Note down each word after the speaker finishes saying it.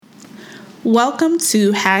Welcome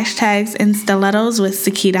to Hashtags and Stilettos with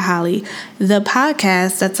Sakita Holly, the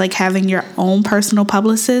podcast that's like having your own personal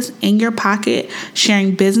publicist in your pocket,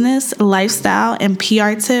 sharing business, lifestyle, and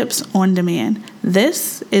PR tips on demand.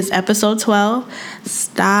 This is episode 12,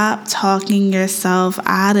 Stop Talking Yourself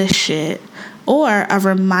Out of Shit, or a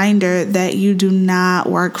reminder that you do not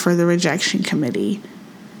work for the rejection committee.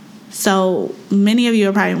 So many of you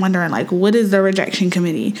are probably wondering, like, what is the rejection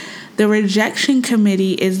committee? The rejection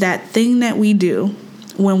committee is that thing that we do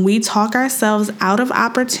when we talk ourselves out of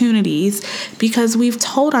opportunities because we've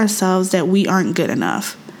told ourselves that we aren't good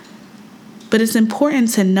enough. But it's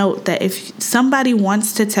important to note that if somebody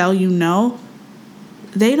wants to tell you no,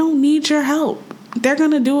 they don't need your help. They're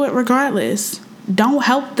going to do it regardless. Don't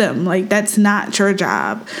help them. Like, that's not your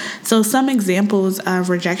job. So some examples of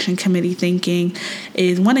rejection committee thinking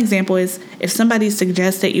is, one example is if somebody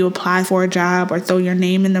suggests that you apply for a job or throw your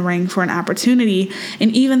name in the ring for an opportunity,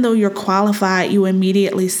 and even though you're qualified, you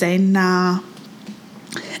immediately say nah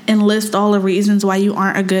and list all the reasons why you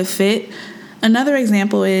aren't a good fit. Another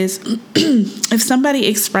example is if somebody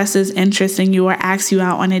expresses interest in you or asks you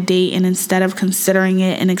out on a date, and instead of considering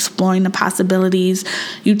it and exploring the possibilities,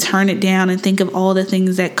 you turn it down and think of all the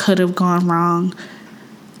things that could have gone wrong.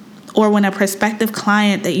 Or when a prospective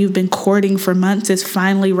client that you've been courting for months is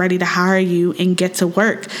finally ready to hire you and get to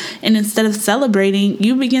work, and instead of celebrating,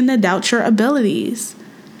 you begin to doubt your abilities.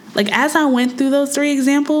 Like, as I went through those three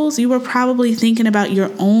examples, you were probably thinking about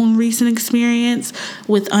your own recent experience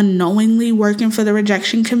with unknowingly working for the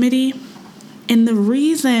rejection committee. And the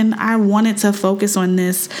reason I wanted to focus on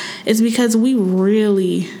this is because we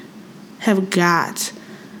really have got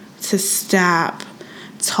to stop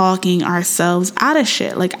talking ourselves out of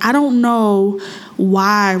shit. Like, I don't know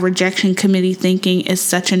why rejection committee thinking is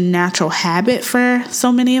such a natural habit for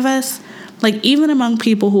so many of us. Like, even among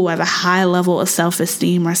people who have a high level of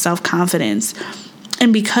self-esteem or self-confidence.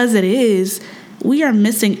 And because it is, we are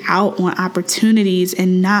missing out on opportunities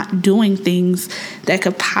and not doing things that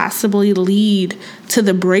could possibly lead to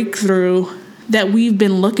the breakthrough that we've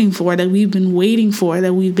been looking for, that we've been waiting for,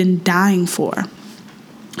 that we've been dying for.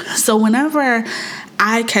 So whenever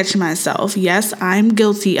I catch myself, yes, I'm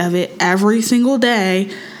guilty of it every single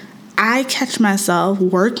day, I catch myself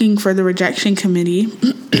working for the rejection committee,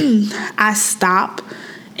 I stop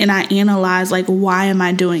and I analyze, like, why am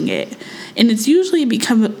I doing it? And it's usually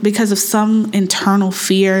because of some internal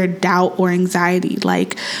fear, doubt, or anxiety.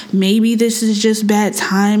 Like, maybe this is just bad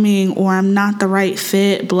timing, or I'm not the right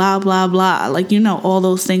fit, blah, blah, blah. Like, all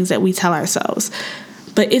those things that we tell ourselves.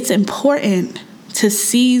 But it's important to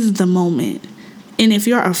seize the moment. And if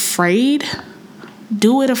you're afraid,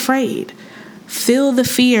 do it afraid. Feel the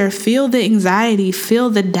fear, feel the anxiety, feel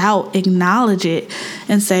the doubt, acknowledge it,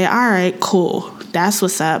 and say, all right, cool, that's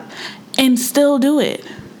what's up, and still do it.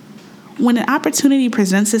 When an opportunity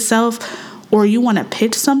presents itself or you want to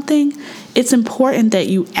pitch something, it's important that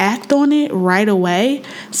you act on it right away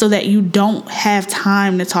so that you don't have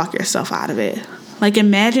time to talk yourself out of it. Like,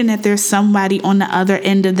 imagine that there's somebody on the other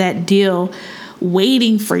end of that deal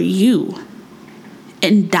waiting for you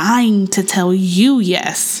and dying to tell you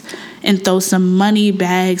yes and throw some money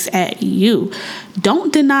bags at you.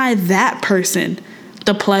 Don't deny that person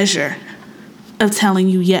the pleasure of telling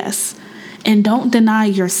you yes. And don't deny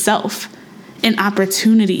yourself an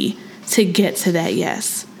opportunity to get to that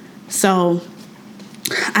yes. So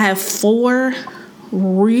I have 4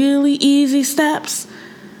 really easy steps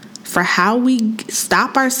for how we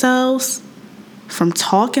stop ourselves from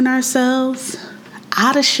talking ourselves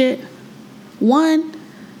out of shit. 1,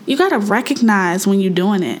 you got to recognize when you're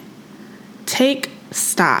doing it. Take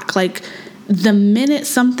stock. Like, the minute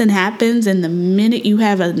something happens and the minute you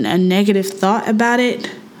have a negative thought about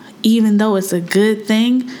it, even though it's a good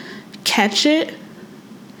thing, catch it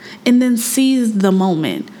and then seize the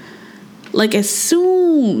moment. Like, as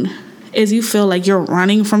soon as you feel like you're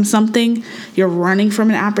running from something, you're running from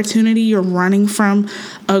an opportunity, you're running from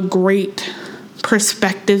a great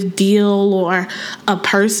prospective deal or a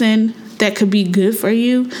person that could be good for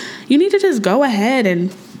you, you need to just go ahead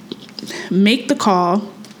and make the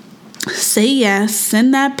call, say yes,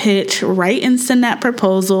 send that pitch, write and send that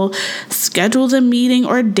proposal, schedule the meeting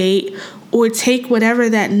or date, or take whatever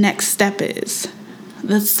that next step is.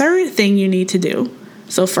 The third thing you need to do,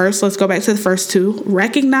 so first, let's go back to the first 2.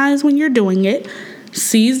 Recognize when you're doing it,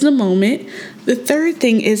 seize the moment. The third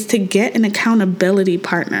thing is to get an accountability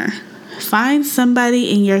partner. Find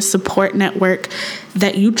somebody in your support network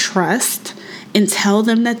that you trust and tell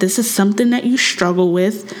them that this is something that you struggle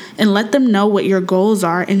with, and let them know what your goals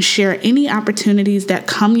are and share any opportunities that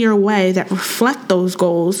come your way that reflect those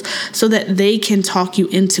goals so that they can talk you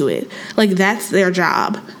into it. Like, that's their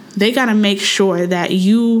job. They got to make sure that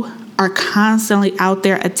you are constantly out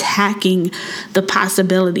there attacking the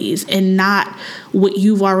possibilities and not what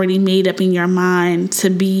you've already made up in your mind to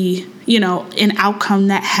be, an outcome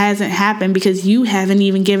that hasn't happened because you haven't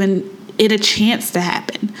even given it a chance to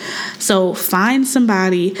happen. So find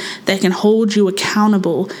somebody that can hold you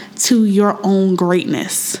accountable to your own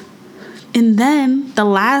greatness. And then the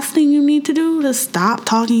last thing you need to do to stop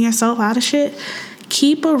talking yourself out of shit,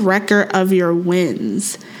 keep a record of your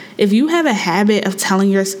wins. If you have a habit of talking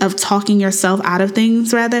yourself out of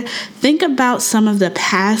things, think about some of the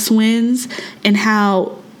past wins and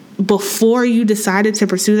how before you decided to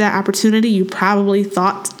pursue that opportunity, you probably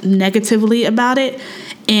thought negatively about it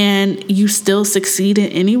and you still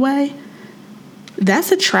succeeded anyway.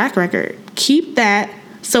 That's a track record. Keep that.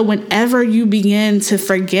 So whenever you begin to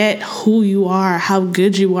forget who you are, how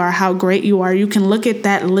good you are, how great you are, you can look at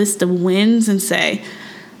that list of wins and say,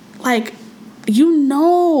 how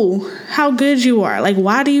good you are.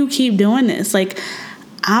 Why do you keep doing this?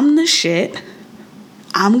 I'm the shit.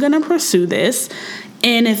 I'm going to pursue this.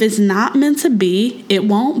 And if it's not meant to be, it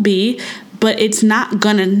won't be. But it's not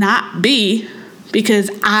going to not be because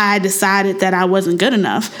I decided that I wasn't good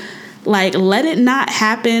enough. Let it not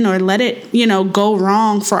happen or let it, go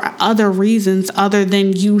wrong for other reasons other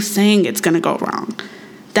than you saying it's going to go wrong.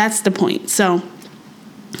 That's the point. So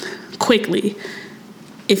quickly,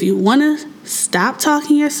 if you want to stop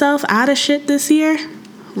talking yourself out of shit this year,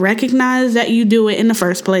 recognize that you do it in the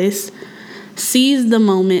first place. Seize the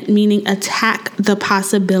moment, meaning attack the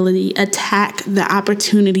possibility, attack the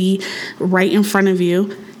opportunity right in front of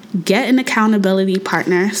you. Get an accountability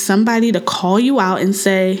partner, somebody to call you out and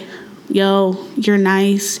say, yo, you're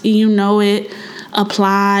nice, you know it,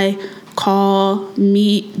 apply, call,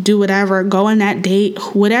 meet, do whatever, go on that date,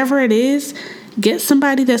 whatever it is. Get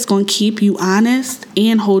somebody that's going to keep you honest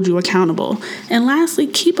and hold you accountable. And lastly,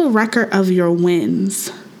 keep a record of your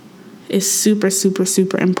wins. It's super, super,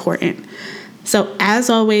 super important. So as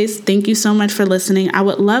always, thank you so much for listening. I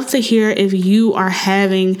would love to hear if you are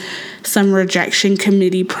having some rejection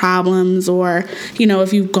committee problems or,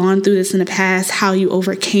 if you've gone through this in the past, how you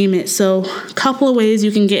overcame it. So a couple of ways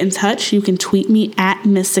you can get in touch. You can tweet me at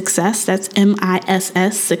Miss Success. That's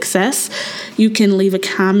MISS Success. You can leave a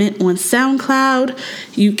comment on SoundCloud.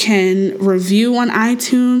 You can review on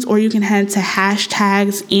iTunes, or you can head to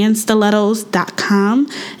 #andstilettos.com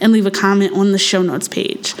and leave a comment on the show notes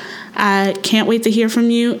page. I can't wait to hear from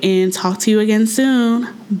you and talk to you again soon.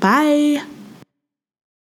 Bye.